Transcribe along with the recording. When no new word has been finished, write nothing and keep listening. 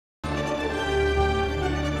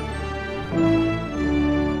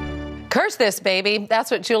Curse this, baby.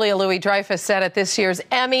 That's what Julia Louis-Dreyfus said at this year's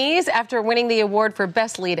Emmys after winning the award for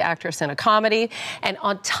Best Lead Actress in a Comedy. And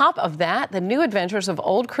on top of that, The New Adventures of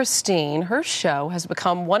Old Christine, her show has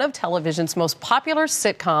become one of television's most popular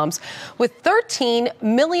sitcoms with 13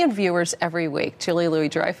 million viewers every week. Julia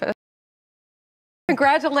Louis-Dreyfus.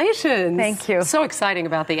 Congratulations. Thank you. So exciting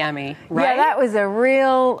about the Emmy, right? Yeah, that was a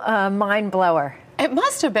real mind blower. It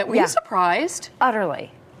must have been. Were you surprised?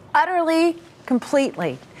 Utterly,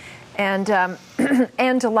 completely, and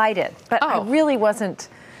and delighted. But I really wasn't.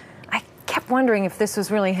 I kept wondering if this was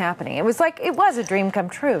really happening. It was a dream come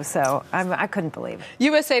true. So I couldn't believe it.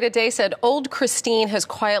 USA Today said Old Christine has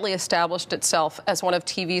quietly established itself as one of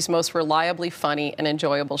TV's most reliably funny and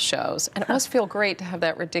enjoyable shows. And it must feel great to have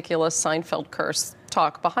that ridiculous Seinfeld curse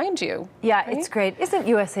talk behind you. Yeah, right? It's great. Isn't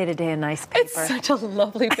USA Today a nice paper? It's such a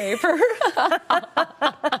lovely paper.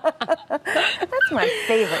 That's my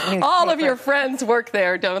favorite newspaper. All of your friends work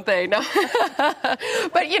there, don't they? No.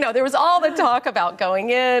 But, you know, there was all the talk about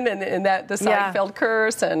going in and that the Seinfeld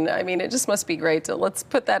curse. And, I mean, it just must be great. Let's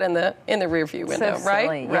put that in the rearview window, so right?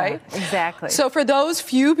 Silly, yeah, right? Exactly. So for those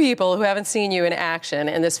few people who haven't seen you in action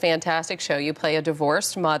in this fantastic show, you play a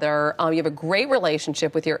divorced mother. You have a great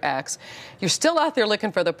relationship with your ex. You're still out there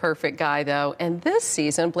looking for the perfect guy, though. And this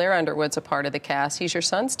season, Blair Underwood's a part of the cast. He's your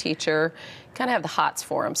son's teacher. Kind of have the hots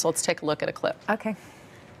for him. So let's take a look at a clip. Okay.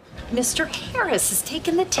 Mr. Harris has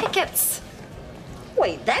taken the tickets.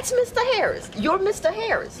 Wait, that's Mr. Harris. You're Mr.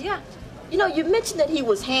 Harris? Yeah. You know, you mentioned that he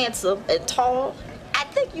was handsome and tall. I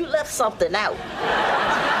think you left something out.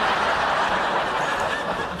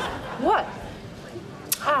 What?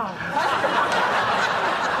 Oh.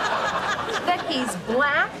 That he's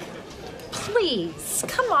black? Please,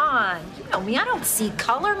 come on. You know me, I don't see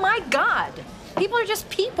color. My God. People are just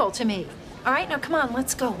people to me. All right, now come on,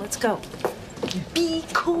 let's go. Be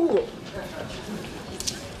cool.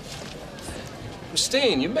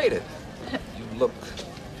 Christine, you made it. You look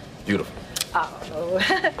beautiful. Oh,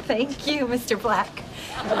 thank you, Mr. Black.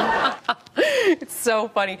 It's so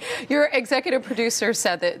funny. Your executive producer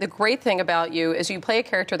said that the great thing about you is you play a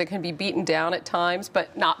character that can be beaten down at times,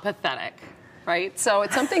 but not pathetic. Right? So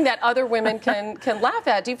it's something that other women can laugh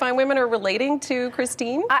at. Do you find women are relating to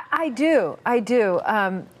Christine? I do. I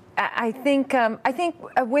think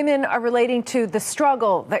women are relating to the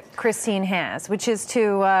struggle that Christine has, which is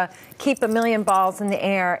to keep a million balls in the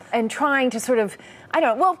air and trying to sort of,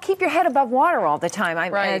 keep your head above water all the time.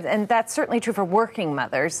 Right. And that's certainly true for working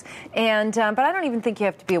mothers. And but I don't even think you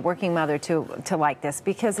have to be a working mother to like this,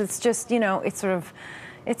 because it's just,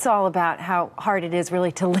 it's all about how hard it is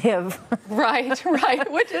really to live. Right,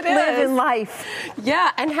 which it is. Live in life.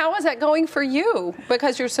 Yeah, and how is that going for you?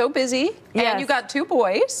 Because you're so busy, and you got two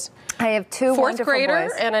boys. I have two fourth grader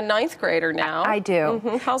boys. And a ninth grader now. I do.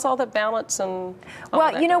 Mm-hmm. How's all the balance and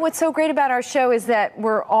Well, you know what's so great about our show is that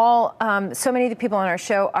we're all, so many of the people on our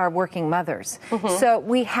show are working mothers. Mm-hmm. So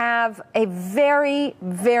we have a very,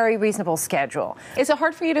 very reasonable schedule. Is it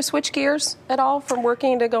hard for you to switch gears at all from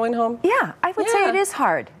working to going home? Yeah, I would say it is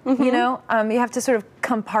hard. Mm-hmm. You know, you have to sort of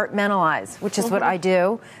compartmentalize, which is what I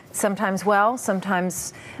do. Sometimes well,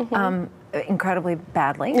 sometimes incredibly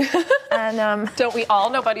badly. And don't we all?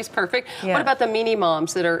 Nobody's perfect. Yeah. What about the meanie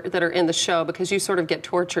moms that are in the show? Because you sort of get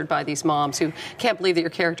tortured by these moms who can't believe that your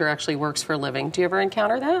character actually works for a living. Do you ever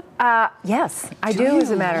encounter that? Yes, I do,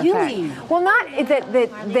 as a matter of fact. Well, not that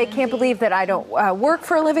they can't believe that I don't work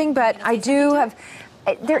for a living, but I do have.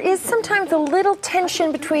 There is sometimes a little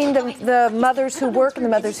tension between the mothers who work and the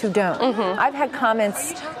mothers who don't. Mm-hmm. I've had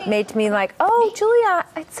comments made to me like, "Oh, Julia,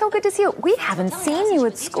 it's so good to see you. We haven't seen you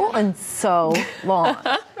at school in so long."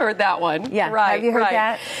 Heard that one. Yeah, right. Have you heard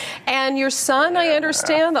that? And your son, I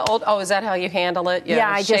understand, the old. Oh, is that how you handle it? Yeah,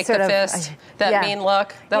 I shake just the fist. That mean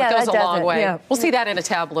look. That goes a long way. Yeah. We'll see that in a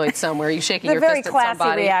tabloid somewhere. You shaking your very fist at somebody.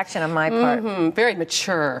 classy reaction on my part. Mm-hmm. Very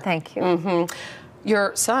mature. Thank you. Mm-hmm.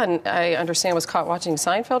 Your son, I understand, was caught watching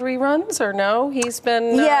Seinfeld reruns, or no? He's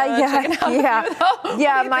been My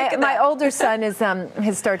older son has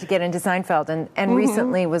started to get into Seinfeld, and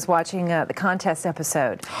recently was watching the contest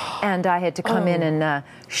episode, and I had to come in and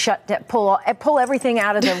pull everything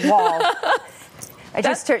out of the wall. I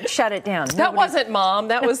just shut it down. That wasn't Mom.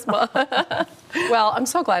 That was Mom. Well, I'm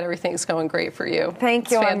so glad everything's going great for you.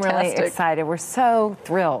 Thank you. I'm really excited. We're so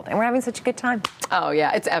thrilled, and we're having such a good time. Oh,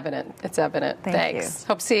 yeah. It's evident. Thanks. You.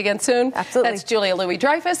 Hope to see you again soon. Absolutely. That's Julia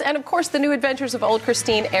Louis-Dreyfus. And, of course, The New Adventures of Old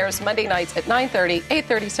Christine airs Monday nights at 9:30,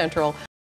 8:30 Central.